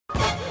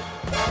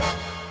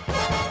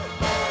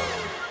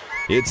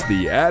It's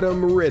the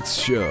Adam Ritz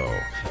Show,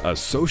 a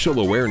social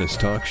awareness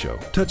talk show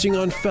touching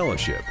on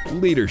fellowship,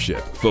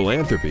 leadership,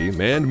 philanthropy,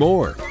 and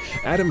more.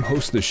 Adam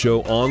hosts the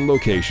show on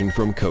location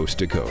from coast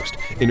to coast,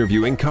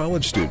 interviewing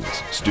college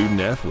students, student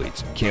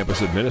athletes,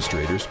 campus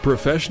administrators,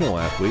 professional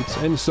athletes,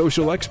 and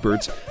social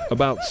experts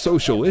about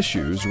social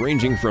issues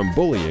ranging from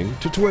bullying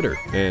to Twitter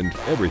and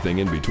everything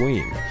in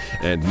between.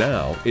 And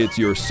now, it's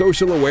your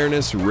social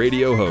awareness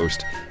radio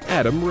host,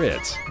 Adam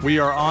Ritz. We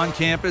are on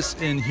campus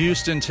in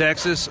Houston,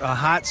 Texas, a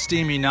hot,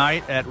 steamy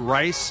night at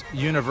Rice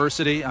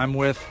University. I'm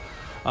with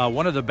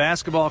one of the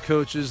basketball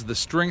coaches, the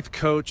strength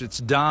coach. It's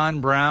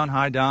Don Brown.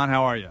 Hi, Don.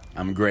 How are you?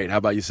 I'm great. How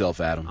about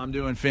yourself, Adam? I'm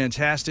doing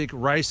fantastic.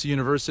 Rice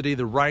University,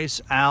 the Rice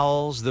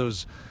Owls,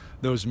 those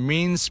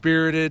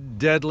mean-spirited,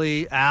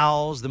 deadly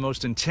owls. The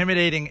most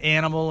intimidating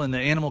animal in the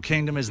animal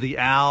kingdom is the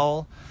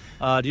owl.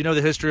 Do you know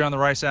the history on the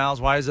Rice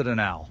Owls? Why is it an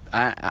owl?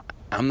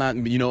 I'm not,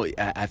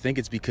 I think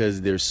it's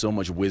because there's so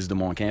much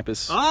wisdom on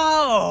campus.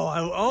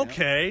 Oh,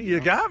 okay. You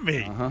got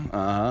me.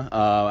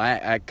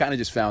 I kind of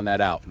just found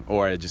that out,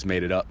 or I just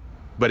made it up,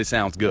 but it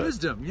sounds good.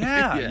 Wisdom,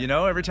 yeah. You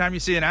know, every time you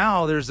see an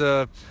owl, there's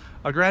a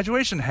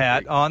graduation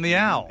hat on the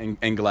owl.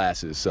 And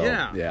glasses, so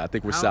yeah I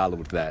think we're solid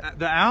with that.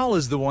 The owl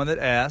is the one that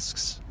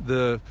asks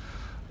the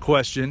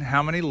question,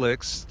 how many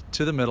licks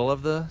to the middle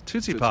of the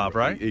Tootsie Pop,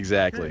 right?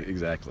 Exactly.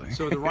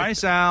 So the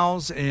Rice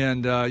Owls,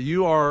 and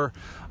you are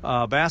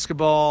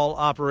basketball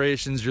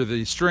operations. You're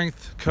the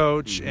strength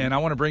coach, and I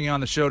want to bring you on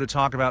the show to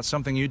talk about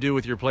something you do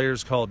with your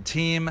players called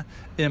Team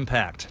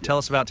Impact. Tell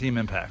us about Team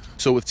Impact.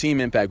 So with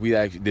Team Impact,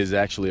 there's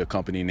actually a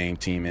company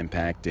named Team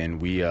Impact, and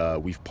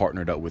we've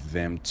partnered up with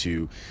them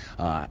to,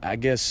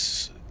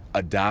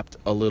 adopt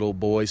a little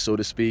boy, so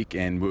to speak,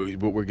 and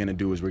what we're going to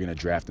do is we're going to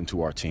draft him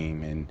to our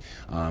team.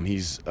 And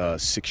he's a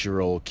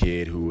 6-year-old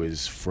kid who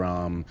is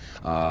from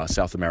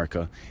South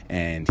America,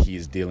 and he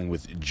is dealing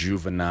with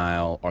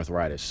juvenile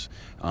arthritis.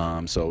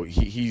 So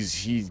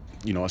he's a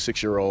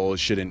 6-year-old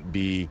shouldn't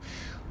be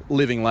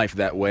living life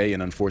that way,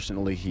 and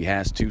unfortunately he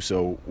has to.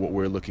 So what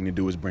we're looking to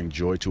do is bring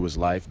joy to his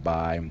life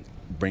by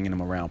bringing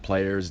him around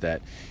players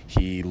that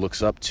he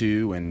looks up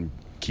to and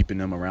keeping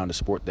him around a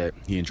sport that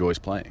he enjoys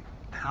playing.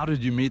 How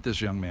did you meet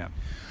this young man?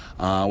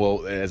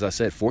 Well, as I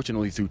said,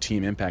 fortunately through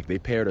Team Impact, they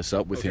paired us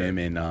up with him,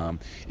 and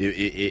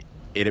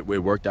it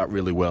worked out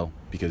really well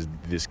because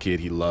this kid,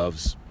 he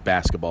loves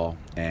basketball,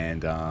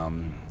 and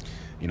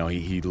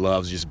he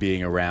loves just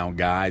being around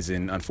guys.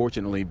 And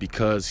unfortunately,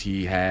 because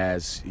he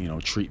has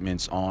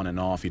treatments on and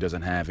off, he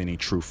doesn't have any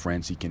true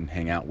friends he can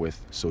hang out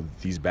with. So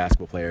these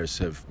basketball players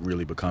have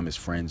really become his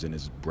friends and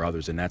his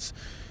brothers, and that's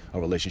a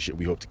relationship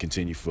we hope to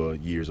continue for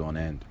years on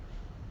end.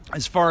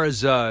 As far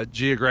as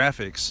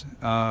geographics,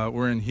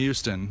 we're in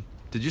Houston.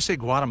 Did you say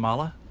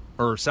Guatemala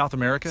or South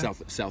America? South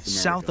America.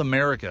 South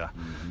America.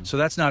 Mm-hmm. So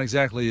that's not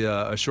exactly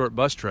a short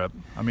bus trip.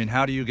 I mean,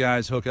 how do you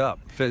guys hook up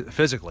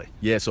physically?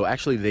 Yeah, so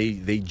actually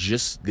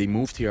they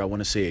moved here, I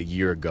want to say, a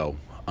year ago.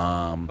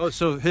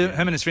 So him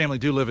and his family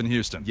do live in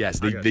Houston. Yes,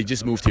 they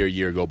just moved here a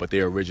year ago, but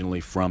they're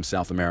originally from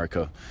South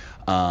America,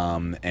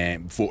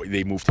 and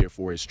they moved here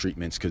for his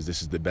treatments because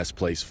this is the best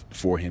place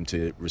for him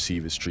to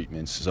receive his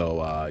treatments. So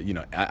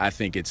I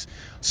think it's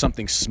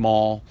something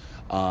small,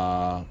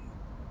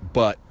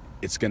 but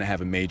it's going to have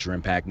a major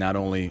impact not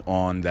only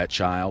on that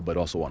child but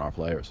also on our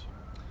players.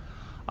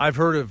 I've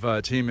heard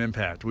of Team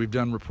Impact. We've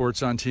done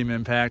reports on Team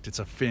Impact. It's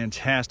a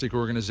fantastic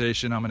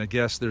organization. I'm going to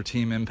guess they're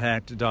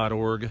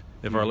teamimpact.org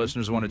if our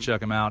listeners want to check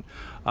them out.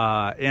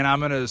 And I'm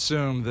going to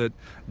assume that,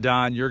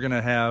 Don, you're going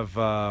to have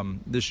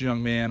this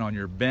young man on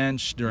your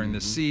bench during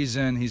the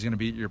season. He's going to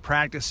be at your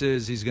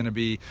practices. He's going to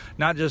be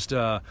not just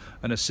an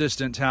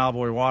assistant towel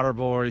boy, water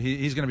boy.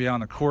 He's going to be on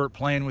the court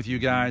playing with you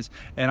guys.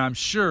 And I'm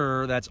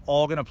sure that's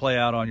all going to play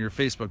out on your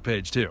Facebook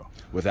page too.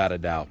 Without a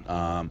doubt.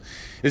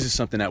 This is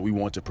something that we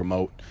want to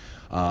promote.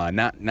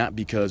 Not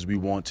because we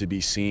want to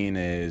be seen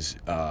as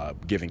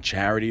giving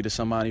charity to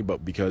somebody,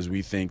 but because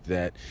we think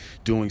that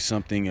doing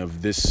something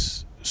of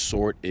this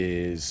sort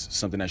is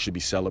something that should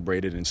be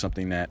celebrated and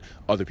something that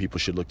other people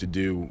should look to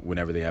do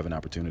whenever they have an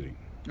opportunity.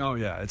 Oh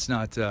yeah, it's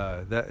not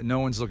that no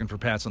one's looking for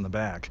pats on the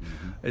back.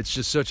 It's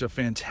just such a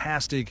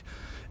fantastic,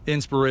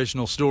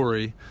 inspirational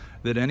story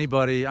that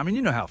anybody. I mean,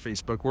 you know how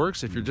Facebook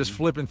works. If you're just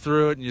flipping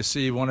through it and you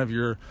see one of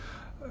your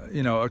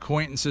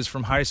acquaintances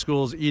from high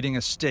schools eating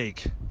a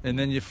steak, and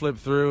then you flip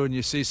through and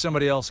you see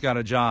somebody else got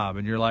a job,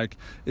 and you're like,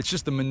 it's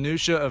just the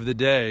minutia of the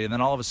day. And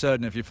then all of a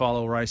sudden, if you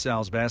follow Rice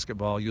Owls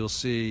basketball, you'll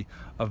see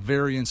a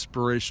very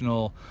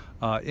inspirational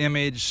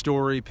image,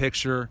 story,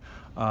 picture,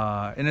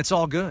 and it's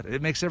all good.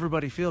 It makes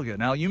everybody feel good.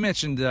 Now, you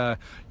mentioned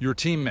your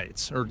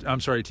teammates, or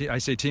I'm sorry, I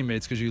say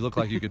teammates because you look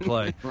like you could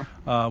play.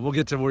 We'll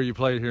get to where you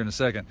played here in a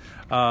second.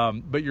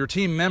 But your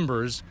team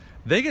members,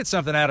 they get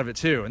something out of it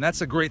too, and that's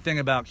the great thing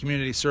about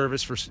community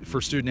service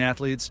for student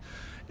athletes.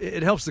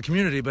 It helps the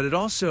community, but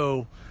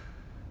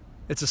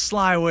it's a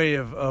sly way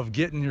of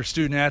getting your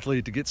student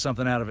athlete to get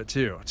something out of it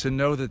too, to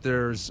know that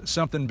there's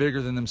something bigger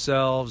than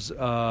themselves.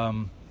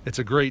 It's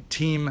a great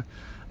team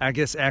I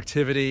guess,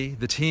 activity.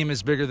 The team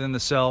is bigger than the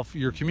self.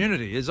 Your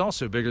community is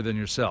also bigger than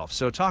yourself.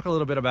 So talk a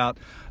little bit about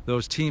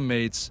those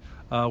teammates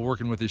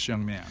working with this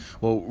young man.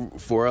 Well,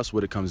 for us,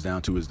 what it comes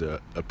down to is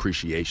the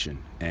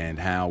appreciation and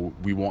how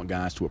we want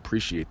guys to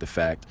appreciate the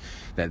fact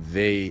that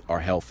they are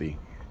healthy.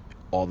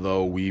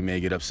 Although we may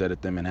get upset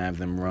at them and have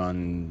them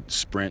run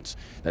sprints,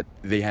 that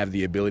they have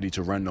the ability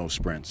to run those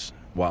sprints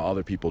while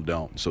other people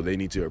don't. So they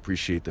need to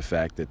appreciate the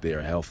fact that they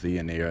are healthy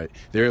and they're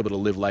able to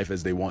live life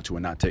as they want to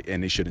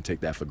and they shouldn't take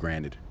that for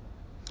granted.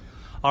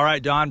 All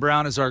right, Don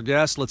Brown is our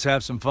guest. Let's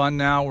have some fun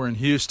now. We're in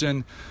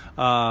Houston.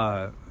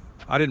 I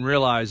didn't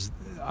realize,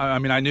 I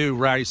mean, I knew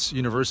Rice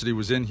University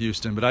was in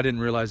Houston, but I didn't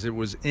realize it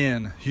was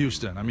in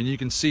Houston. I mean, you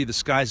can see the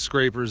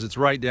skyscrapers. It's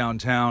right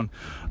downtown.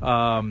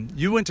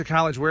 You went to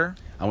college where?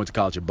 I went to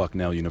college at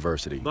Bucknell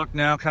University.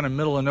 Bucknell, kind of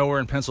middle of nowhere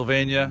in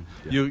Pennsylvania.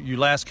 Yeah. You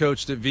last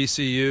coached at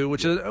VCU,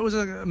 which was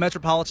a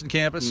metropolitan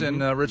campus in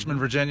Richmond,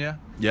 Virginia.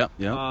 Yep.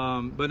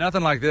 But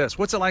nothing like this.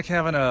 What's it like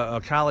having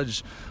a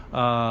college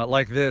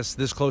like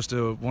this close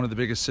to one of the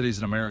biggest cities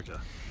in America?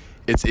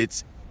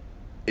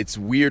 It's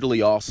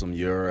weirdly awesome.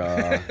 You're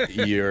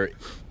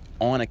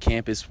on a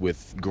campus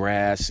with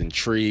grass and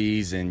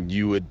trees, and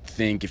you would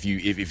think if you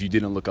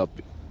didn't look up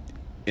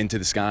into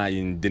the sky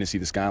and didn't see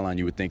the skyline,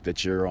 you would think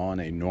that you're on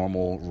a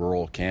normal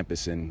rural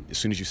campus. And as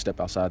soon as you step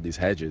outside these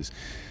hedges,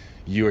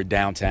 you're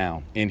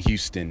downtown in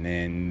Houston,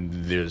 and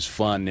there's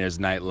fun, there's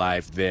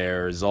nightlife,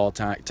 there's all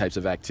types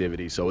of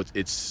activity. So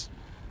this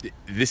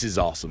is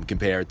awesome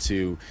compared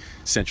to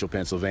central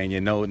Pennsylvania.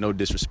 No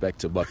disrespect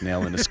to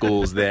Bucknell and the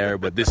schools there,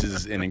 but this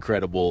is an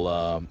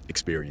incredible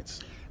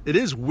experience. It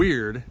is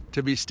weird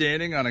to be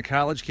standing on a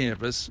college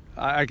campus.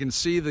 I can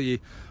see the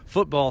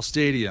football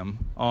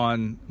stadium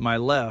on my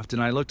left,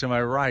 and I look to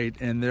my right,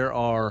 and there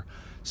are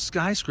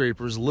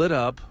skyscrapers lit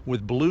up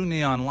with blue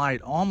neon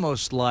light,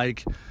 almost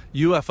like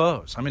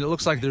UFOs. I mean, it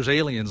looks like there's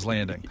aliens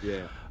landing.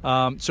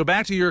 Yeah. So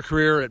back to your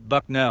career at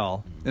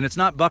Bucknell, and it's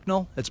not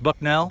Bucknell, it's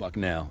Bucknell?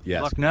 Bucknell,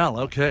 yes. Bucknell,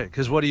 okay.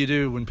 Because what do you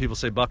do when people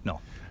say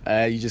Bucknell?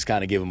 You just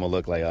kind of give them a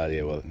look like, oh,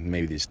 yeah, well,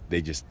 maybe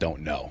they just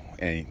don't know.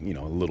 And,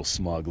 a little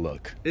smug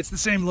look. It's the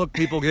same look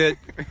people get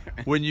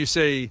when you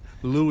say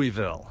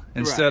Louisville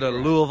instead of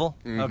Louisville.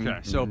 Mm-hmm, okay,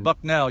 so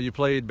Bucknell, you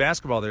played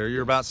basketball there.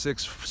 You're about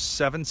 6'7",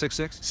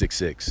 6'6"?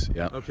 6'6",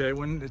 yeah.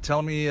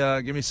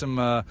 Okay, give me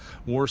some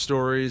war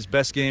stories,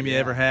 best game you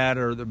ever had,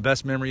 or the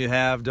best memory you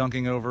have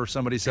dunking over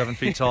somebody 7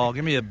 feet tall.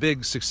 Give me a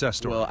big success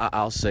story. Well,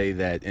 I'll say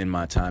that in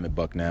my time at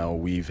Bucknell,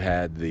 we've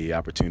had the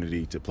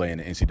opportunity to play in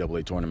the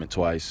NCAA tournament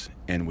twice,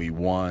 and we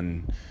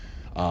won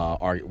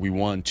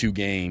 2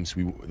 games.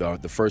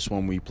 The first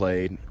one we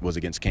played was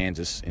against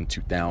Kansas in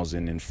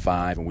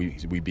 2005, and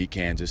we beat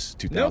Kansas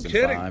 2005.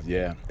 No kidding.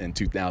 Yeah. In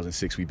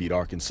 2006 we beat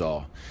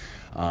Arkansas.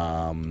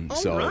 Right.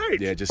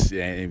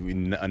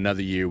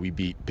 Another year we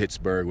beat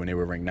Pittsburgh when they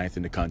were ranked 9th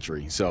in the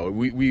country. So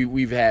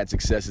we've had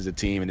success as a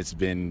team, and it's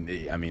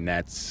been,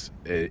 that's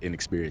an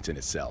experience in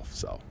itself.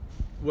 So.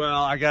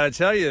 Well, I got to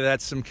tell you,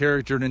 that's some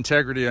character and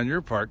integrity on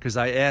your part, because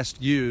I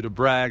asked you to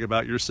brag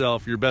about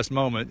yourself, your best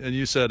moment, and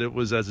you said it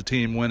was as a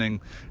team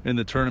winning in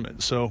the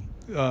tournament. So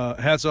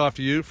hats off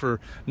to you for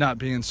not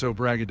being so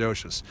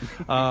braggadocious.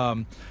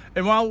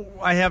 And while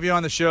I have you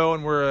on the show,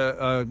 and we're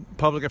a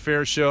public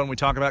affairs show and we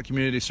talk about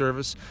community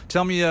service,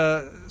 tell me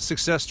a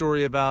success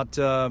story about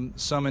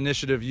some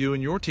initiative you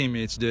and your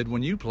teammates did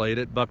when you played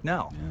at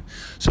Bucknell. Yeah.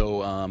 So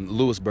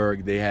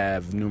Lewisburg, they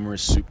have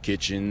numerous soup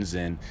kitchens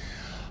and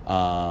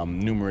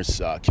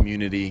numerous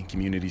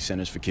community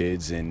centers for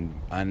kids, and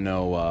I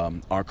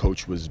know our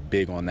coach was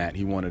big on that.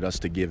 He wanted us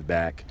to give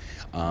back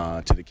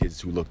to the kids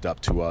who looked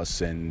up to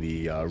us, and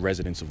the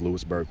residents of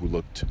Lewisburg who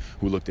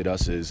looked at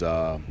us as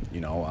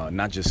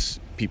not just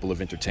people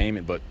of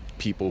entertainment, but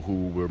people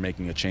who were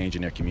making a change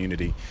in their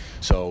community.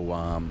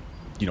 So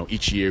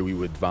each year we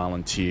would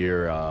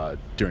volunteer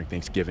during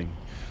Thanksgiving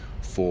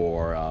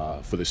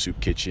for the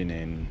soup kitchen,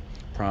 and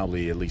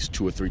probably at least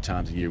 2 or 3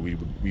 times a year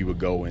we would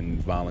go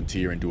and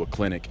volunteer and do a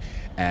clinic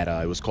at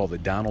it was called the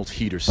Donald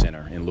Heater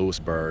Center in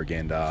Lewisburg,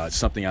 and it's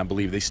something I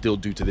believe they still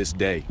do to this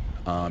day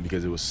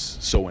because it was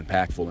so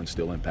impactful and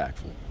still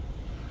impactful.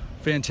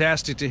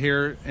 Fantastic to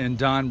hear. And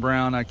Don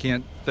Brown, I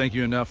can't thank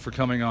you enough for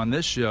coming on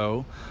this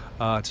show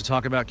to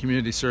talk about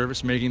community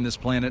service, making this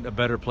planet a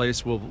better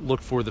place. We'll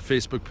look for the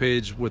Facebook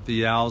page with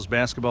the Owls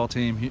basketball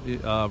team,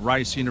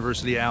 Rice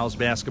University Owls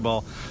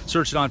basketball.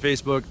 Search it on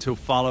Facebook to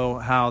follow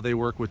how they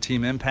work with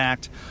Team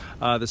Impact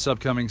this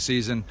upcoming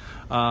season.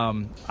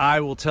 I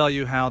will tell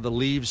you how the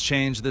leaves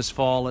change this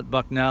fall at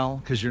Bucknell,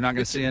 because you're not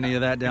going to see any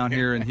of that down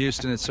here in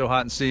Houston. It's so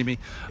hot and steamy.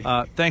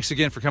 Thanks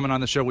again for coming on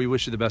the show. We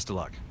wish you the best of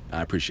luck.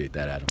 I appreciate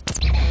that, Adam.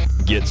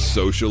 Get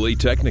socially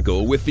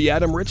technical with The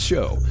Adam Ritz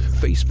Show.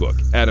 Facebook,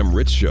 Adam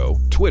Ritz Show.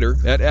 Twitter,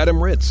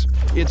 @Adam Ritz.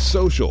 It's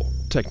social.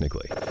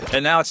 technically.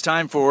 And now it's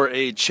time for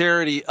a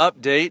charity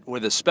update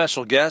with a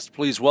special guest.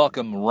 Please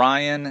welcome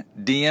Ryan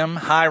Diem.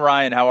 Hi,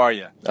 Ryan. How are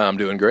you? I'm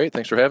doing great.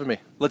 Thanks for having me.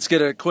 Let's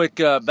get a quick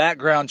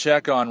background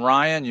check on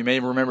Ryan. You may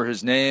remember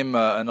his name,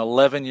 an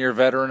 11-year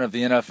veteran of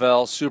the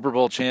NFL, Super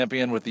Bowl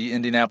champion with the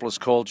Indianapolis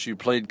Colts. You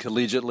played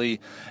collegiately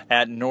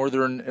at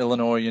Northern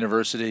Illinois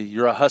University.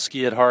 You're a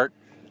Husky at heart.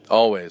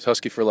 Always.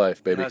 Husky for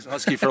life, baby.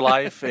 Husky for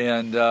life.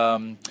 And,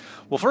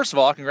 well, first of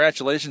all,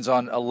 congratulations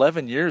on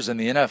 11 years in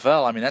the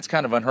NFL. I mean, that's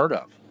kind of unheard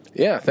of.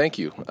 Yeah, thank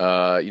you.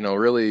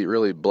 Really,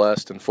 really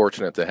blessed and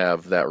fortunate to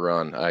have that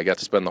run. I got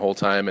to spend the whole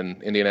time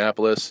in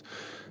Indianapolis.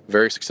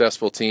 Very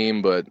successful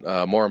team, but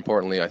more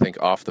importantly, I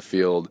think off the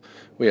field,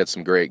 we had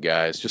some great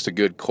guys, just a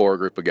good core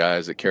group of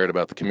guys that cared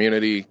about the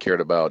community, cared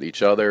about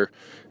each other,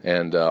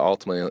 and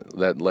ultimately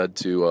that led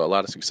to a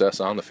lot of success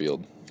on the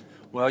field.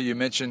 Well, you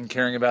mentioned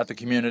caring about the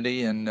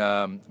community, and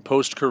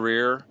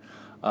post-career,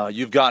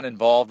 you've gotten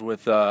involved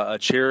with a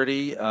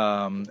charity,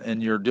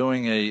 and you're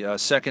doing a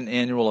second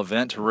annual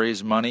event to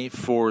raise money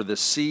for the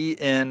CNCF.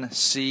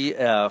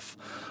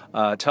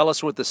 Tell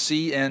us what the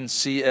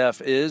CNCF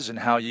is and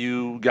how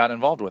you got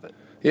involved with it.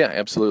 Yeah,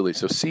 absolutely.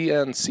 So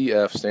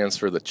CNCF stands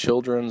for the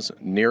Children's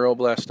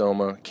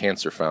Neuroblastoma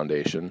Cancer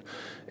Foundation,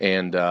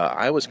 and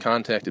I was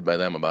contacted by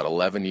them about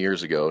 11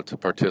 years ago to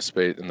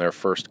participate in their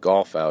first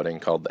golf outing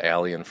called the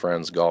Alley and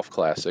Friends Golf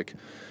Classic,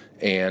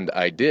 and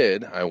I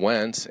did. I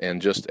went,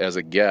 and just as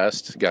a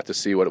guest, got to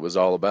see what it was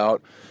all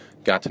about,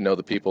 got to know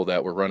the people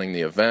that were running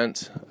the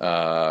event,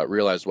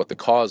 realized what the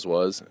cause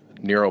was,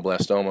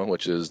 neuroblastoma,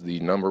 which is the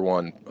number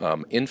one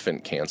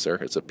infant cancer.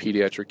 It's a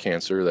pediatric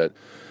cancer that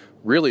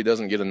really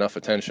doesn't get enough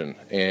attention,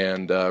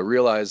 and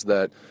realized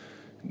that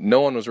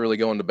no one was really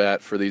going to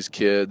bat for these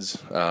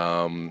kids.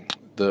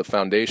 The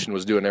foundation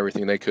was doing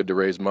everything they could to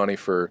raise money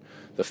for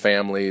the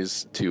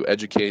families, to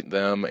educate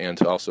them, and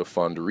to also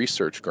fund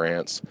research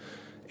grants,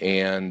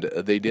 and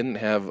they didn't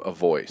have a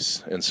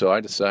voice. And so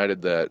I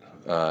decided that,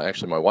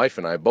 actually my wife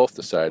and I both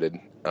decided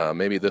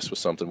maybe this was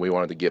something we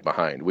wanted to get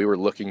behind. We were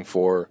looking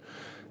for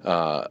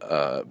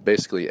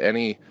basically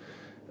any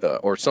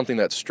or something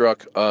that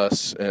struck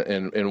us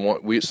and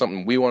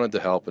something we wanted to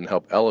help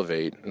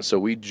elevate. And so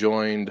we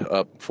joined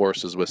up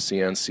forces with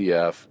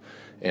CNCF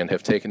and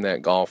have taken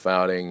that golf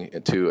outing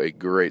to a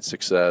great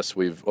success.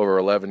 We've, over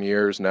 11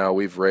 years now,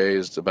 we've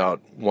raised about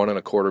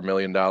 $1.25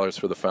 million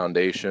for the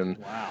foundation.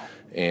 Wow.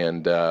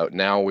 And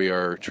now we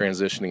are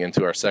transitioning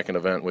into our second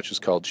event, which is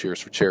called Cheers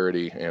for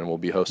Charity, and will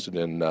be hosted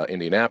in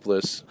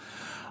Indianapolis.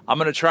 I'm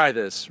going to try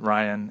this,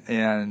 Ryan,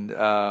 and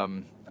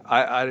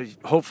I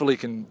hopefully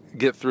can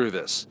get through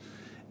this.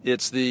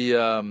 It's the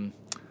I've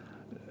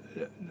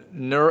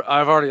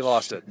already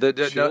lost it.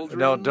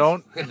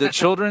 The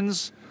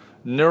Children's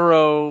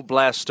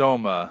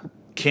Neuroblastoma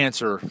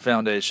Cancer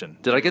Foundation.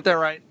 Did I get that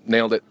right?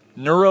 Nailed it.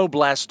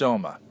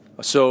 Neuroblastoma.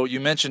 So you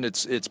mentioned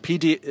it's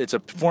a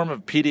form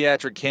of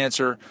pediatric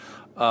cancer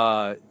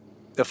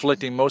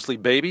afflicting mostly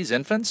babies,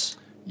 infants?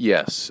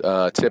 Yes.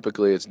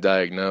 Typically it's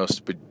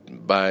diagnosed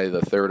by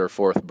the third or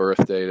fourth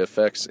birthday. It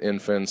affects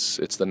infants.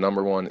 It's the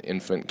number one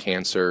infant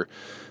cancer.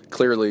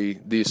 Clearly,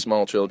 these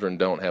small children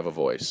don't have a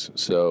voice.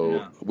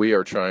 So we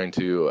are trying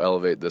to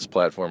elevate this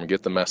platform and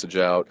get the message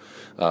out.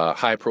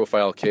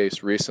 High-profile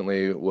case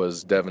recently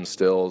was Devin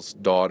Still's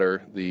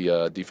daughter,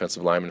 the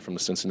defensive lineman from the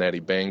Cincinnati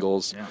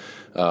Bengals.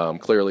 Yeah.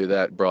 Clearly,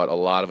 that brought a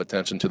lot of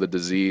attention to the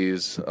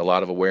disease, a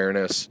lot of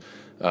awareness.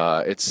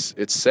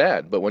 It's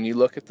sad, but when you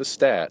look at the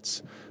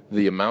stats,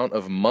 the amount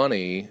of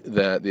money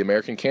that the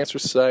American Cancer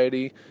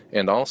Society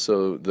and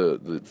also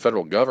the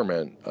federal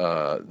government,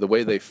 the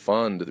way they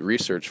fund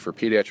research for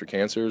pediatric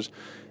cancers,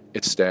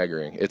 it's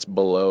staggering. It's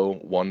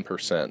below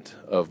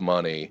 1% of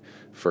money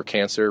for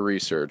cancer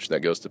research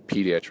that goes to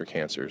pediatric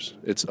cancers.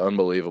 It's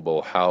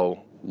unbelievable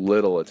how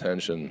little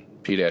attention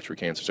pediatric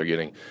cancers are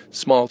getting.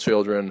 Small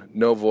children,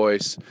 no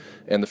voice,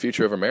 and the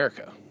future of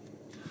America.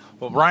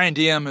 Well, Ryan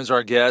Diem is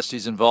our guest.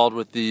 He's involved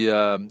with the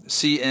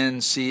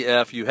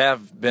CNCF. You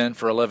have been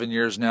for 11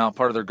 years now,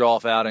 part of their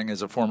golf outing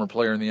as a former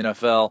player in the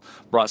NFL,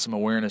 brought some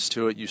awareness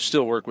to it. You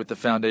still work with the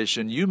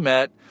foundation. You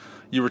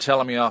were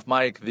telling me off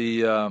mic,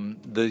 the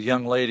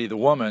young lady, the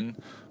woman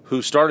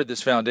who started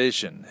this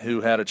foundation,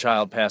 who had a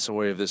child pass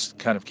away of this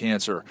kind of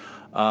cancer.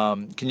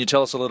 Can you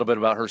tell us a little bit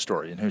about her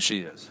story and who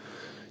she is?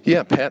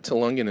 Yeah, Pat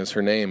Tulungan is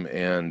her name,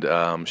 and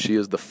she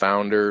is the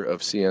founder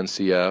of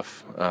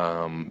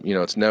CNCF.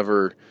 It's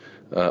never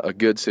a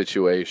good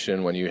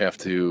situation when you have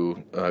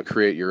to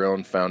create your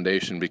own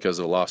foundation because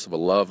of the loss of a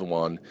loved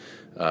one,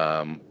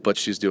 but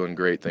she's doing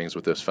great things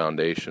with this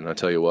foundation. I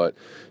tell you what,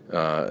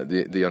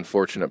 the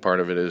unfortunate part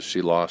of it is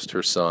she lost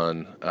her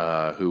son,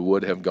 who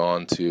would have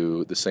gone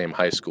to the same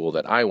high school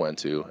that I went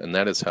to, and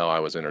that is how I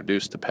was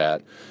introduced to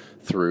Pat,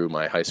 through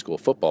my high school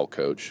football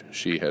coach.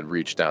 She had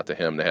reached out to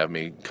him to have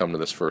me come to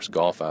this first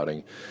golf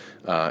outing.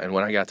 And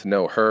when I got to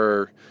know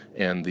her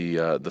and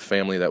the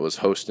family that was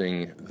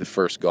hosting the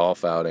first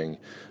golf outing,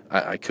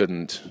 I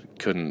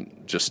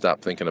couldn't just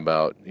stop thinking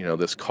about,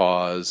 this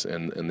cause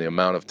and the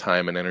amount of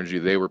time and energy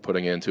they were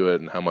putting into it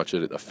and how much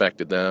it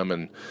affected them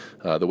and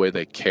the way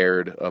they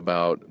cared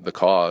about the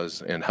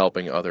cause and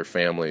helping other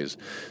families.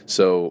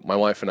 So my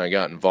wife and I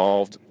got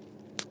involved.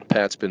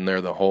 Pat's been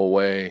there the whole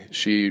way.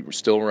 She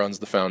still runs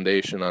the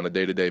foundation on a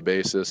day-to-day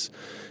basis,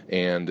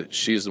 and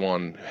she's the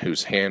one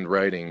who's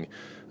handwriting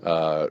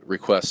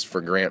requests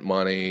for grant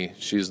money.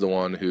 She's the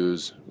one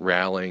who's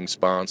rallying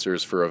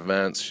sponsors for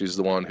events. She's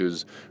the one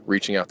who's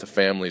reaching out to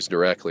families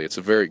directly. It's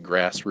a very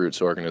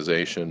grassroots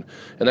organization,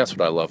 and that's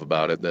what I love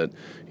about it, that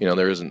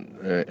there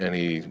isn't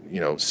any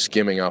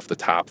skimming off the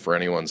top for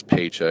anyone's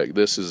paycheck.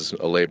 This is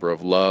a labor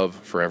of love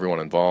for everyone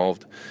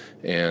involved,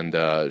 and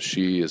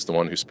she is the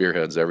one who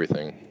spearheads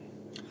everything.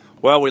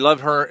 Well, we love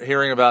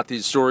hearing about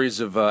these stories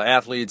of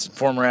athletes,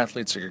 former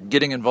athletes who are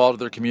getting involved with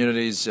their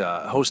communities,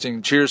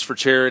 hosting Cheers for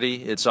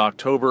Charity. It's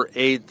October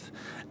 8th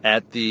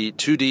at the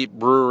Two Deep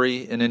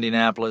Brewery in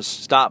Indianapolis.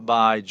 Stop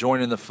by,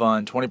 join in the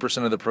fun.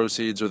 20% of the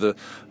proceeds or the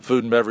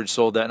food and beverage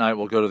sold that night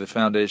will go to the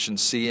foundation,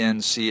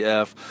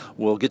 CNCF.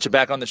 We'll get you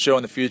back on the show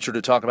in the future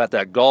to talk about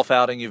that golf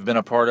outing you've been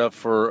a part of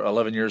for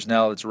 11 years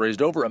now. It's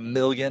raised over $1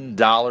 million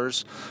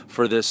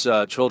for this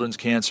children's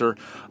cancer.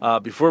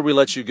 Before we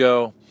let you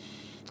go,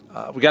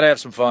 we got to have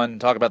some fun.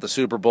 Talk about the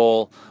Super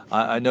Bowl.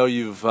 I know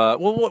you've.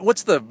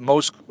 What's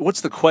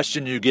the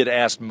question you get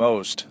asked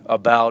most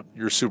about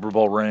your Super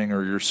Bowl ring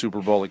or your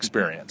Super Bowl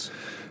experience?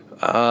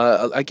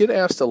 I get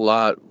asked a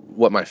lot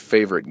what my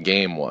favorite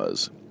game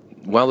was.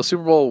 Well, the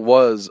Super Bowl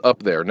was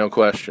up there, no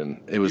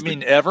question. It was. You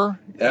mean ever?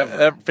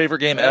 Favorite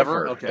game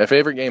ever? Okay. A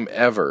favorite game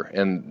ever.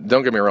 And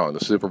don't get me wrong, the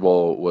Super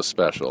Bowl was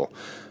special.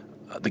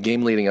 The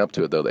game leading up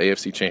to it, though, the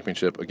AFC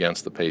Championship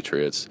against the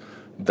Patriots.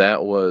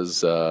 That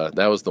was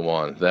the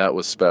one. That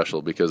was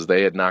special because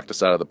they had knocked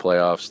us out of the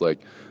playoffs like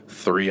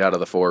 3 out of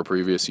the 4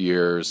 previous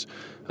years.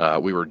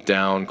 We were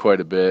down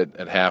quite a bit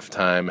at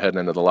halftime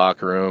heading into the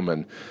locker room,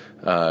 and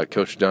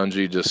Coach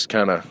Dungy just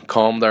kind of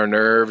calmed our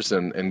nerves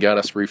and got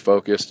us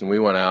refocused, and we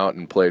went out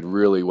and played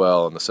really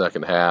well in the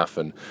second half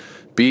and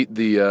beat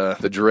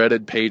the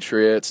dreaded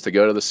Patriots to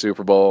go to the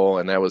Super Bowl,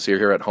 and that was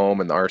here at home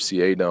in the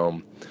RCA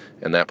Dome.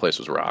 And that place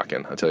was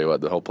rocking. I tell you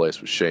what, the whole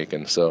place was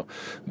shaking. So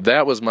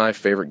that was my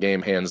favorite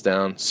game, hands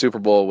down. Super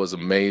Bowl was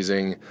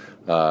amazing.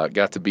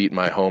 Got to beat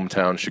my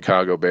hometown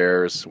Chicago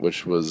Bears,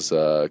 which was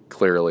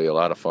clearly a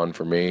lot of fun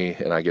for me.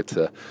 And I get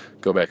to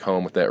go back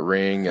home with that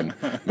ring and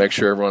make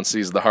sure everyone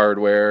sees the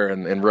hardware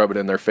and rub it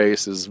in their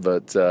faces.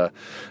 But I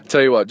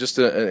tell you what, just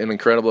an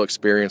incredible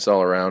experience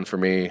all around for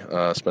me,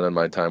 spending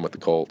my time with the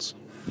Colts.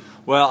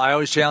 Well, I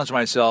always challenge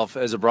myself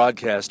as a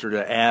broadcaster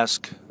to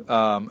ask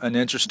an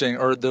interesting,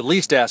 or the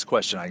least asked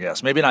question, I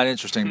guess. Maybe not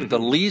interesting, but the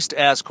least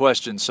asked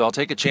question. So I'll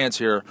take a chance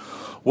here.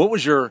 What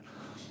was your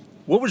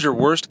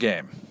worst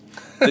game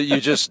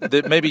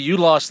that maybe you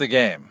lost the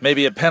game?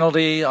 Maybe a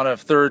penalty on a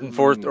 3rd and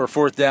 4th or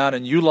 4th down,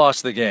 and you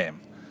lost the game.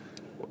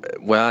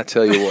 Well, I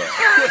tell you what.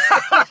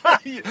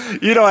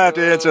 You don't have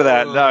to answer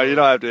that. No, you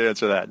don't have to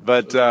answer that.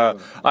 But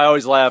I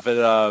always laugh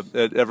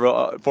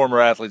at former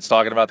athletes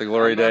talking about the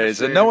glory days,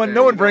 and no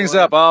one brings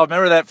up, oh,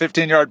 remember that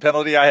 15-yard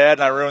penalty I had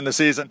and I ruined the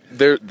season?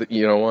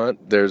 You know what?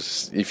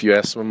 If you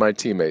ask some of my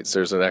teammates,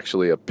 there's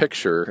actually a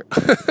picture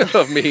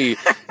of me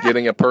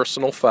getting a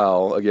personal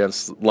foul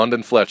against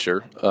London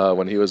Fletcher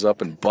when he was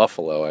up in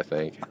Buffalo, I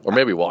think, or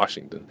maybe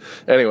Washington.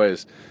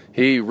 Anyways.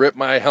 He ripped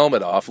my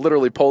helmet off,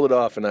 literally pulled it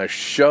off, and I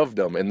shoved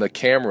him, and the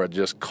camera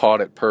just caught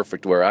it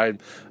perfect where I'm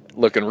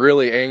looking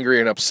really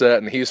angry and upset,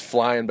 and he's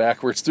flying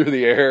backwards through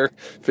the air,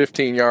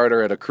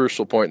 15-yarder at a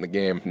crucial point in the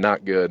game.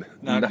 Not good.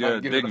 Not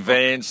good. Big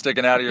veins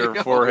sticking out of your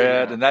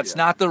forehead, and that's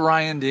not the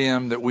Ryan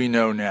Diem that we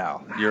know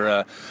now. You're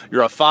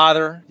a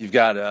father. You've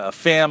got a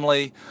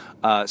family.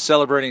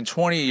 Celebrating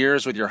 20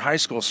 years with your high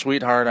school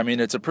sweetheart. I mean,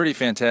 it's a pretty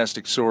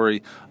fantastic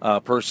story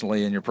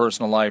personally in your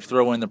personal life.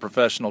 Throw in the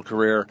professional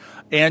career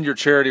and your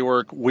charity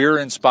work. We're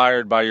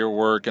inspired by your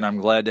work, and I'm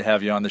glad to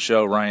have you on the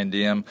show, Ryan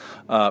Diem.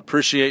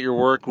 Appreciate your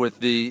work with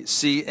the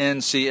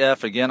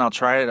CNCF. Again, I'll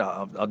try it.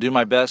 I'll do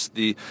my best.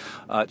 The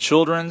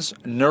Children's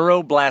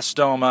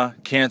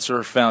Neuroblastoma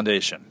Cancer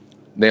Foundation.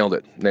 Nailed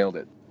it.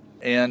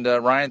 And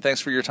Ryan, thanks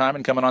for your time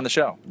and coming on the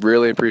show.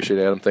 Really appreciate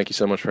it, Adam. Thank you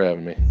so much for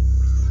having me.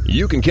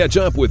 You can catch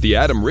up with The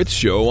Adam Ritz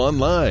Show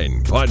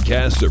online.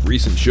 Podcasts of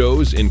recent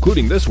shows,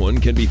 including this one,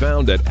 can be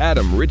found at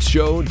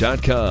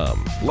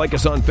adamritzshow.com. Like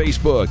us on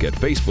Facebook at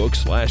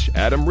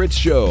Facebook/Adam Ritz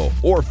Show,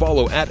 or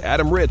follow at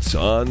Adam Ritz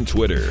on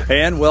Twitter.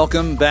 And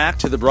welcome back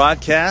to the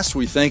broadcast.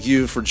 We thank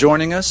you for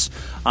joining us.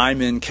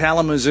 I'm in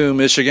Kalamazoo,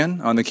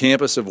 Michigan, on the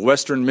campus of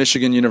Western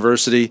Michigan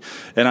University,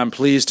 and I'm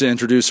pleased to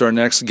introduce our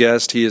next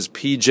guest. He is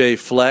P.J.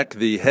 Fleck,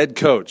 the head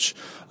coach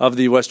of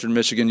the Western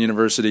Michigan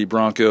University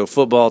Bronco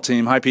football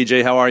team. Hi,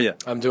 PJ. How are you?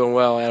 I'm doing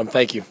well, Adam.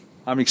 Thank you.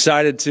 I'm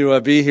excited to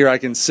be here. I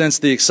can sense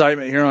the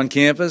excitement here on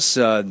campus.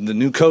 The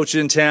new coach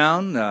in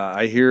town.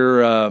 I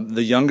hear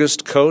the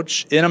youngest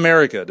coach in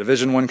America,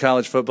 Division I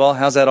college football.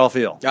 How's that all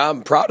feel?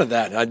 I'm proud of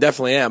that. I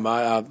definitely am.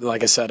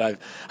 Like I said,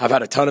 I've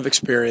had a ton of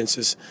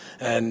experiences,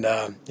 and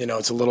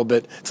it's a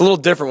little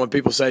different when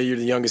people say you're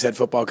the youngest head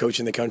football coach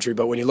in the country.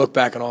 But when you look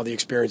back on all the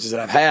experiences that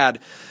I've had,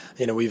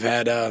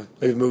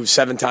 we've moved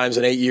 7 times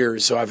in 8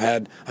 years, so I've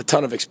had a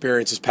ton of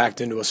experiences packed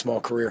into a small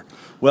career.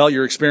 Well,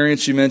 your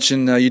experience, you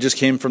mentioned you just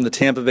came from the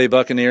Tampa Bay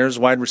Buccaneers,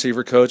 wide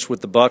receiver coach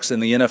with the Bucs in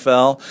the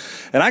NFL,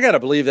 and I got to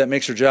believe that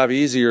makes your job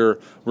easier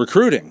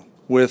recruiting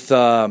with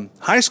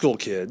high school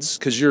kids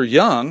because you're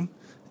young,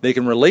 they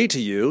can relate to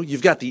you.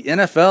 You've got the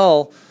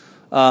NFL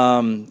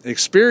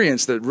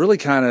experience that really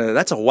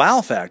that's a wow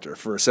factor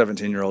for a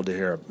 17-year-old to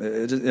hear.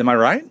 Am I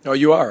right? Oh,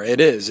 you are.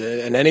 It is.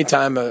 And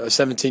anytime a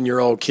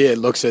 17-year-old kid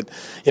looks at,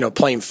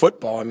 playing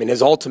football, I mean,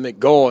 his ultimate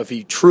goal, if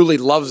he truly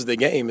loves the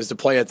game, is to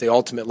play at the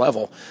ultimate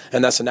level,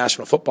 and that's the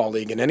National Football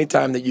League. And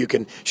anytime that you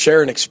can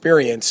share an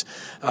experience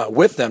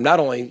with them, not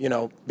only,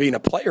 being a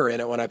player in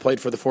it when I played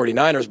for the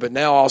 49ers, but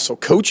now also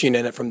coaching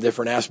in it from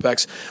different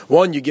aspects.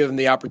 One, you give them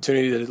the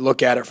opportunity to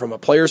look at it from a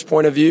player's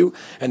point of view,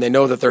 and they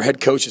know that their head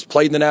coach has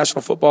played in the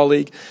National Football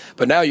League,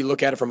 but now you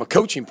look at it from a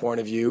coaching point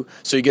of view,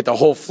 so you get the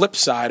whole flip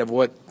side of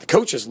what the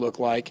coaches look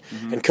like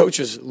and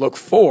coaches look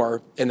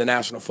for in the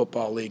National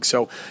Football League.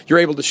 So you're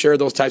able to share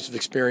those types of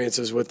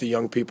experiences with the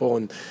young people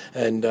and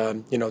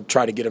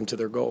try to get them to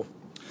their goal.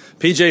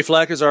 PJ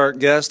Fleck is our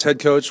guest, head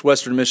coach,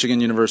 Western Michigan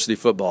University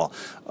football.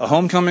 A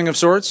homecoming of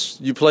sorts.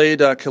 You played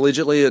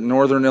collegiately at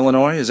Northern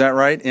Illinois, is that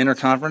right?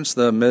 Interconference,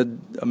 the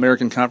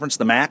Mid-American Conference,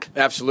 the MAC?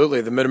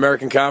 Absolutely, the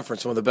Mid-American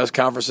Conference, one of the best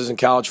conferences in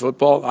college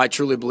football. I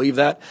truly believe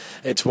that.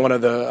 It's one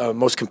of the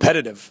most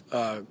competitive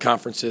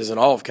conferences in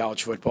all of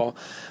college football.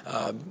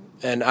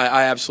 And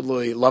I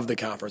absolutely love the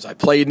conference. I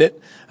played in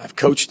it. I've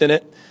coached in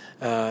it.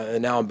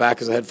 And now I'm back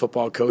as a head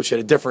football coach at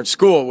a different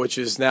school, which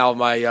is now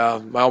my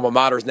alma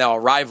mater is now a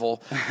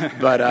rival,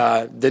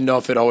 but didn't know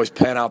if it'd always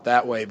pan out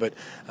that way. But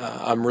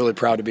I'm really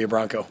proud to be a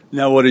Bronco.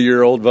 Now, what do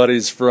your old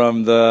buddies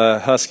from the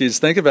Huskies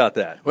think about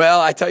that?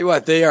 Well, I tell you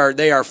what, they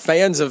are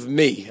fans of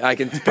me. I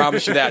can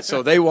promise you that.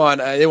 So they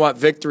want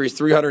victories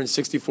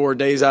 364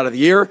 days out of the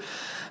year.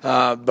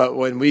 But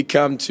when we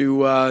come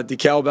to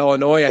DeKalb,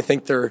 Illinois, I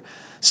think they're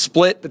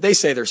split, but they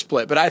say they're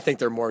split, but I think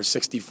they're more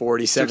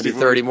 60-40,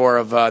 70-30 more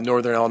of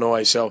Northern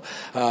Illinois. So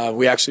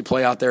we actually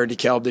play out there in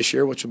DeKalb this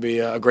year, which will be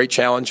a great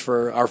challenge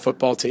for our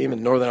football team.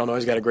 And Northern Illinois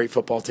has got a great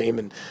football team,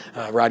 and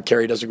Rod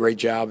Carey does a great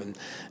job.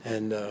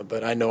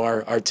 But I know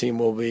our team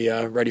will be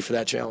ready for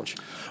that challenge.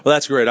 Well,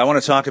 that's great. I want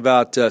to talk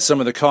about some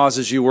of the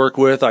causes you work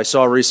with. I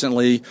saw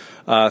recently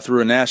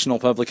through a national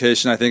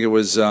publication, I think it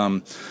was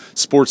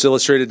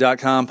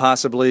SportsIllustrated.com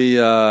possibly.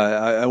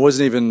 I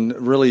wasn't even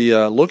really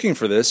looking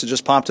for this. It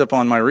just popped up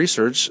on my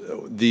research,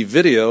 the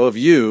video of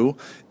you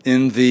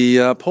in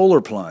the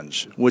polar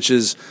plunge, which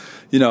is,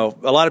 a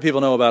lot of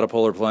people know about a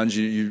polar plunge.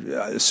 You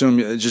assume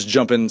you just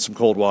jump in some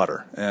cold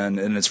water, and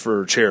it's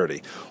for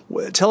charity.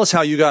 Tell us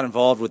how you got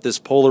involved with this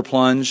polar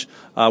plunge.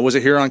 Was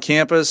it here on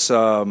campus?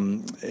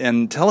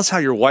 And tell us how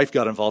your wife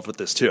got involved with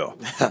this too.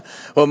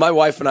 Well, my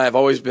wife and I have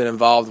always been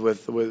involved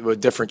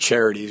with different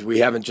charities. We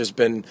haven't just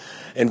been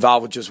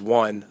involved with just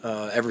one.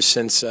 Ever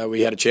since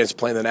we had a chance to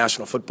play in the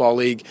National Football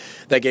League,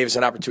 that gave us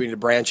an opportunity to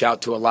branch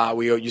out to a lot.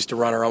 We used to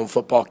run our own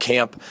football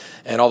camp,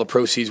 and all the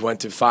proceeds went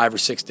to 5 or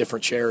 6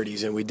 different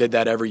charities, and we did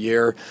that every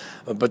year.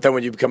 But then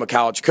when you become a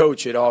college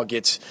coach, it all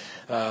gets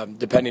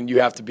depending. You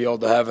have to be able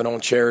to have an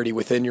own charity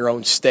within your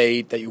own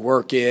state that you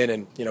work in,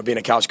 and being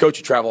a college coach,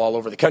 you travel all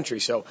over the country.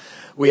 So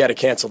we had to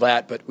cancel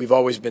that, but we've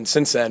always been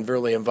since then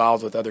really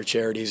involved with other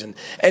charities. And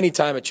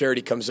anytime a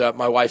charity comes up,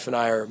 my wife and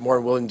I are more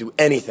than willing to do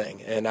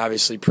anything, and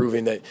obviously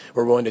proving that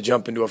we're willing to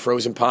jump into a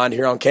frozen pond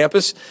here on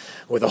campus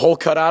with a hole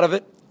cut out of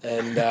it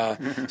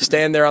and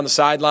stand there on the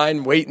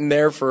sideline waiting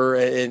there for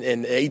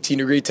an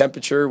 18-degree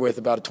temperature with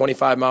about a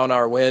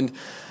 25-mile-an-hour wind.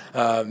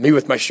 Me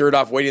with my shirt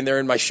off, waiting there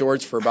in my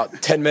shorts for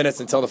about 10 minutes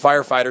until the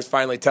firefighters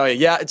finally tell you,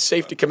 yeah, it's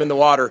safe to come in the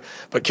water,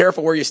 but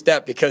careful where you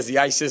step because the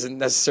ice isn't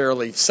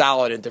necessarily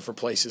solid in different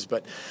places.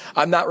 But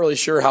I'm not really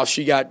sure how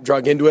she got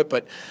drug into it,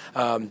 but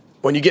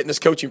when you get in this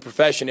coaching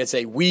profession, it's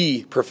a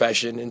we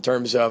profession in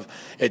terms of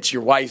it's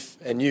your wife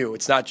and you.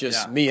 It's not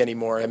just me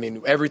anymore. I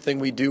mean, everything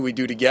we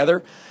do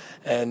together,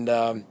 and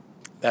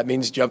that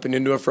means jumping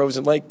into a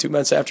frozen lake 2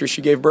 months after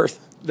she gave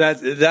birth. I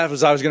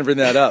was going to bring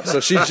that up. So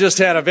she's just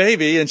had a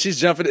baby, and she's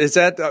jumping. Is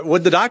that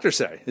what'd the doctor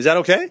say? Is that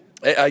okay?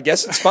 I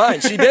guess it's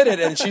fine. She did it,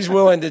 and she's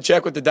willing to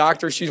check with the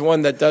doctor. She's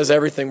one that does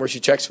everything where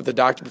she checks with the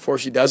doctor before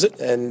she does it,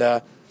 and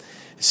it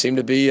seemed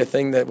to be a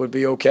thing that would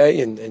be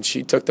okay. And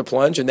she took the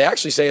plunge, and they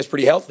actually say it's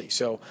pretty healthy.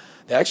 So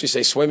they actually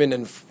say swimming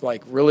in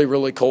like really,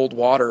 really cold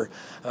water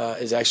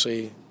is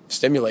actually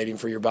stimulating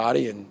for your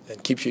body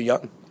and keeps you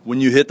young.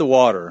 When you hit the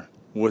water,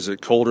 was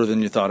it colder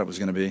than you thought it was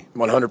going to be?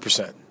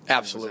 100%.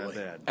 Absolutely.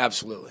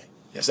 Absolutely.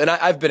 Yes, and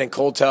I've been in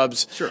cold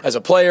tubs. As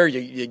a player.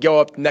 You go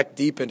up neck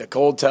deep into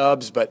cold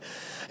tubs, but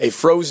a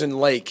frozen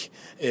lake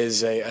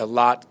is a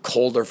lot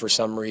colder for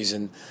some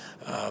reason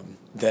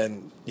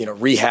than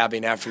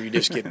rehabbing after you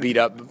just get beat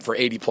up for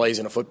 80 plays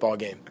in a football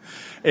game.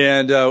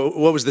 And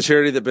what was the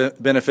charity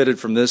that benefited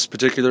from this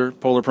particular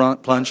polar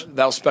plunge?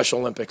 That was Special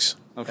Olympics.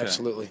 Okay.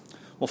 Absolutely.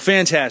 Well,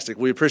 fantastic.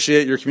 We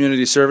appreciate your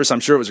community service.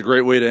 I'm sure it was a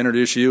great way to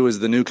introduce you as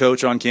the new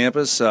coach on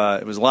campus.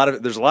 There's a lot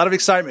of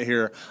excitement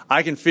here.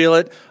 I can feel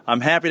it.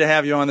 I'm happy to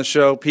have you on the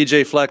show.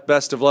 PJ Fleck,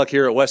 best of luck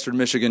here at Western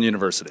Michigan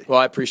University. Well,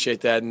 I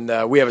appreciate that.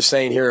 And we have a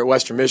saying here at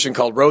Western Michigan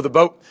called row the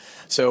boat.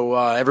 So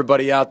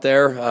everybody out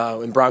there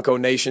in Bronco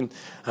Nation,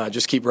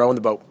 just keep rowing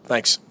the boat.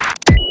 Thanks.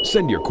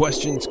 Send your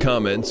questions,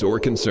 comments, or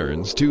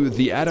concerns to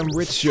The Adam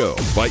Ritz Show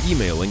by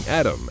emailing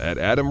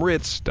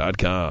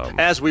adam@adamritz.com.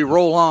 As we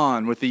roll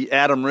on with The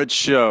Adam Ritz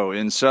Show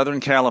in Southern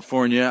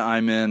California,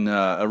 I'm in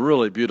a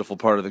really beautiful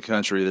part of the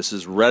country. This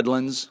is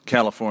Redlands,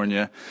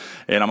 California,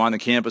 and I'm on the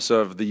campus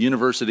of the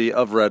University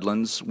of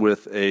Redlands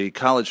with a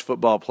college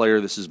football player.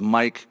 This is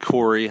Mike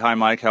Corey. Hi,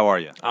 Mike. How are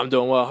you? I'm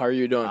doing well. How are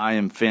you doing? I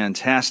am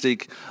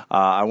fantastic.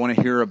 I want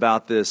to hear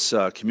about this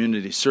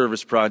community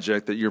service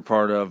project that you're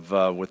part of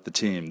with the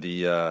team,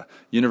 the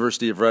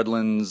University of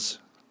Redlands,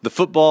 the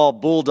football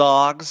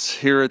Bulldogs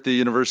here at the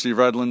University of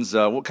Redlands.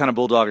 What kind of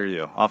Bulldog are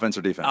you, offense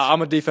or defense?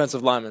 I'm a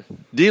defensive lineman.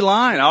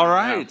 D-line, all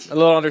right. A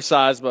little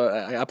undersized,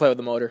 but I play with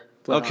the motor.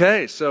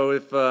 Okay, so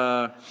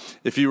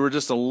if you were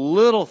just a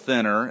little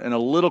thinner and a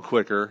little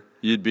quicker,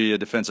 you'd be a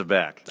defensive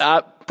back.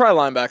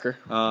 Probably linebacker.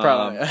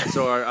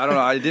 So I don't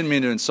know. I didn't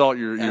mean to insult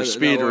your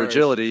speed or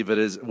agility, but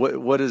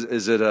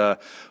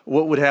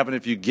what would happen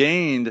if you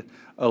gained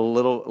a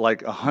little,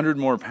 like 100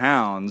 more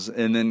pounds,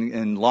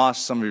 and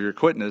lost some of your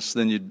quickness?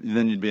 Then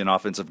you'd be an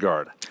offensive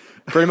guard.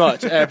 Pretty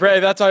much.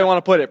 That's how you want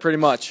to put it. Pretty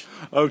much.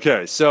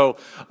 Okay, so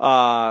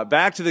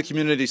back to the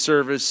community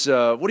service.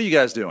 What are you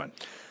guys doing?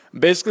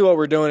 Basically what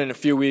we're doing in a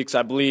few weeks,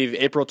 I believe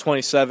April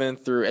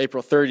 27th through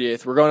April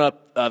 30th, we're going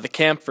up the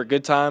Camp for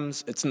Good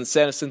Times. It's in the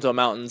San Jacinto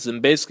Mountains,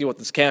 and basically what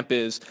this camp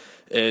is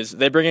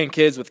they bring in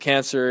kids with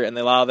cancer and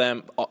they allow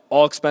them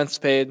all expenses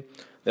paid.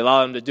 They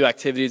allow them to do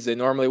activities they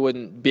normally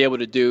wouldn't be able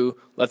to do,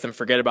 let them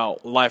forget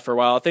about life for a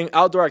while. I think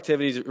outdoor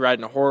activities,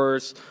 riding a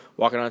horse,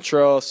 walking on a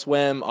trail,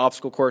 swim,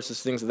 obstacle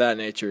courses, things of that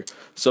nature.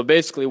 So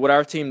basically what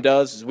our team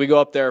does is we go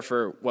up there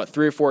for,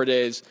 3 or 4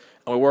 days,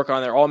 and we work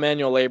on their all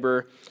manual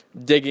labor,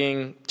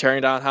 digging,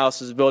 tearing down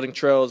houses, building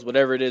trails,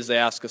 whatever it is they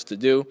ask us to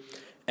do.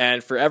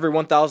 And for every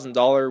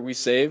 $1,000 we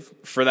save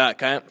for that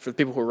camp, for the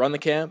people who run the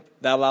camp,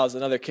 that allows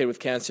another kid with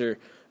cancer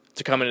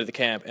to come into the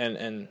camp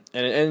and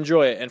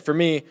enjoy it. And for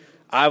me,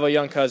 I have a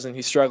young cousin.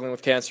 He's struggling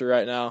with cancer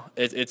right now.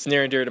 It's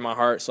near and dear to my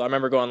heart. So I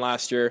remember going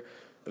last year.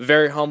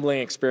 Very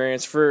humbling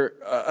experience for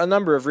a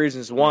number of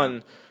reasons.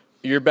 One,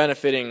 you're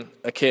benefiting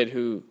a kid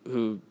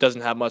who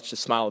doesn't have much to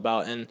smile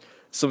about, and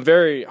some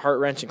very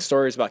heart-wrenching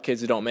stories about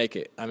kids who don't make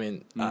it. I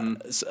mean,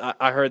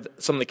 I heard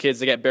some of the kids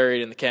that get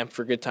buried in the Camp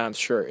for Good Times.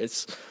 Sure,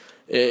 it's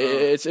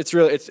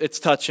really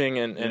touching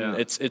and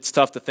it's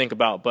tough to think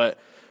about, but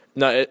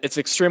no, it's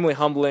extremely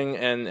humbling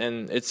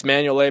and it's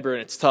manual labor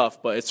and it's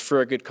tough, but it's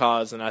for a good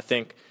cause, and I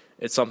think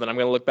it's something I'm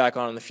going to look back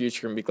on in the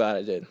future and be glad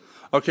I did.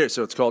 Okay,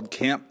 so it's called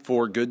Camp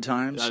for Good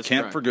Times. That's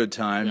Camp correct. for Good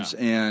Times,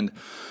 and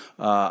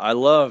I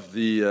love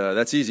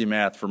that's easy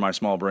math for my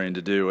small brain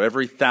to do.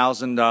 Every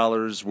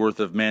 $1,000 worth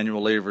of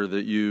manual labor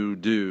that you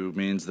do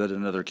means that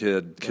another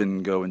kid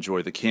can go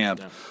enjoy the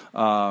camp.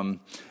 Yeah.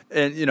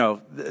 And,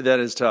 that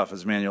is tough,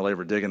 as manual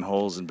labor, digging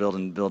holes and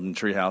building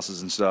tree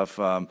houses and stuff.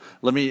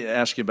 Let me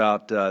ask you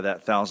about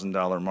that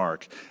 $1,000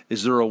 mark.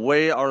 Is there a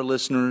way our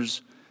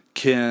listeners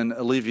can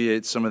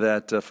alleviate some of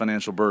that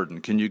financial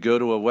burden? Can you go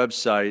to a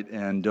website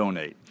and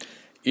donate?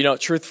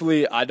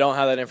 Truthfully, I don't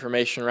have that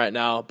information right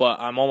now, but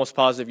I'm almost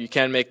positive you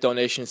can make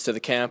donations to the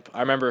camp.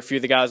 I remember a few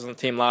of the guys on the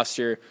team last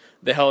year,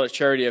 they held a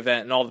charity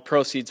event, and all the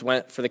proceeds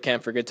went for the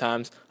Camp for Good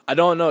Times. I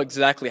don't know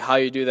exactly how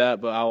you do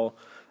that, but I'll,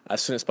 as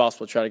soon as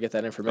possible, try to get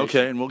that information.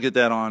 Okay, and we'll get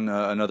that on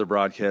another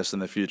broadcast in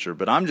the future.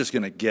 But I'm just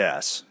going to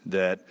guess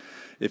that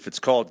if it's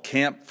called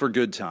Camp for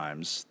Good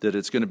Times, that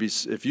it's going to be,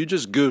 if you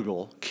just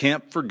Google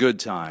Camp for Good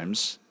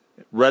Times,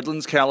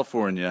 Redlands,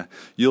 California,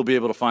 you'll be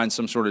able to find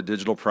some sort of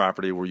digital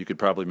property where you could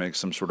probably make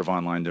some sort of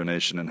online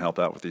donation and help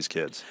out with these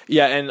kids.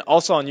 Yeah, and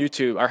also on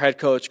YouTube, our head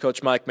coach,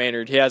 Coach Mike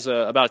Maynard, he has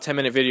about a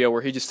 10-minute video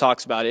where he just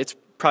talks about it. It's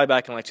probably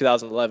back in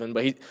 2011,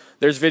 but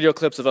there's video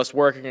clips of us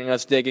working and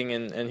us digging,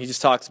 and he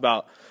just talks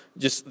about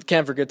just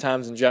Camp for Good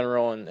Times in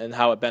general and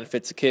how it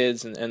benefits the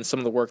kids and some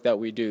of the work that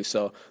we do.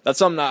 So that's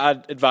something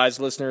I'd advise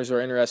listeners who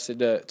are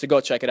interested to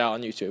go check it out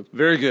on YouTube.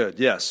 Very good,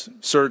 yes.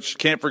 Search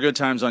Camp for Good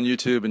Times on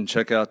YouTube and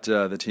check out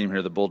the team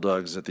here, the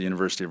Bulldogs at the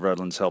University of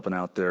Redlands, helping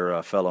out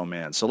their fellow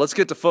man. So let's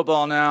get to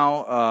football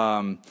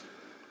now.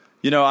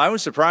 I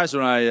was surprised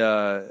when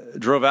I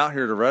drove out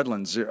here to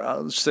Redlands,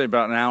 let's say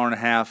about an hour and a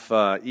half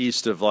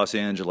east of Los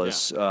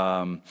Angeles.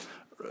 Yeah.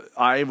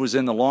 I was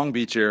in the Long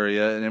Beach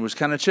area, and it was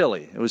kind of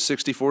chilly. It was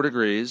 64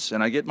 degrees,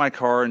 and I get in my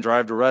car and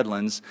drive to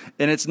Redlands,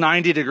 and it's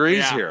 90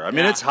 degrees here. I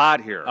mean, it's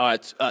hot here. Oh,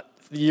 it's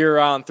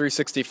year-round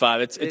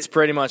 365. It's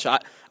pretty much. I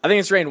think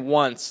it's rained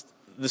once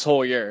this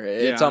whole year.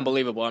 It's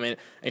unbelievable. I mean,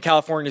 and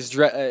California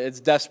it's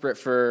desperate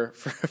for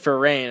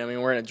rain. I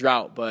mean, we're in a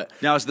drought. But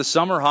now, is the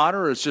summer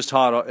hotter, or it's just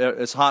hot?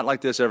 It's hot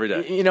like this every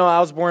day. You know, I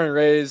was born and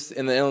raised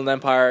in the Inland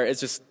Empire. It's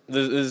just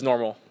this is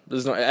normal.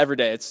 Every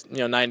day. It's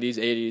 90s,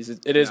 80s.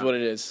 It is what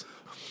it is.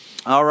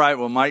 All right.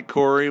 Well, Mike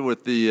Corey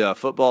with the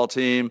football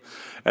team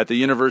at the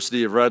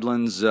University of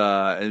Redlands.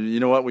 And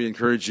you know what? We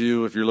encourage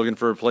you, if you're looking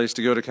for a place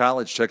to go to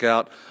college, check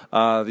out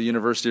the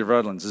University of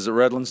Redlands. Is it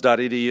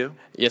redlands.edu?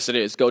 Yes, it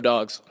is. Go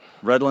Dogs.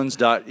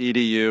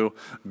 Redlands.edu.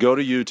 Go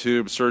to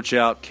YouTube. Search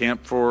out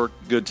Camp for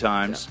Good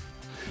Times. Yeah.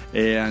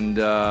 And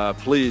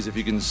please, if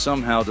you can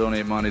somehow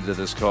donate money to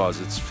this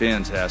cause, it's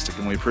fantastic.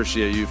 And we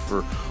appreciate you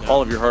for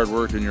all of your hard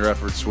work and your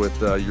efforts with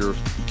your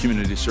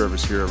community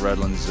service here at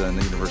Redlands and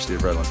the University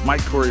of Redlands.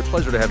 Mike Corey,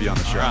 pleasure to have you on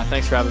the show. All right,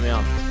 thanks for having me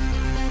on.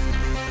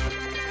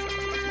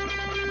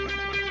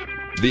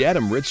 The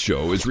Adam Ritz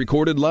Show is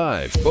recorded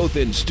live, both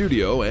in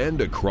studio and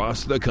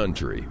across the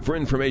country. For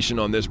information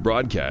on this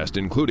broadcast,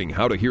 including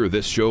how to hear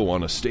this show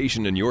on a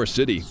station in your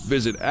city,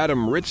 visit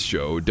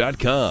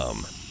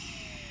adamritzshow.com.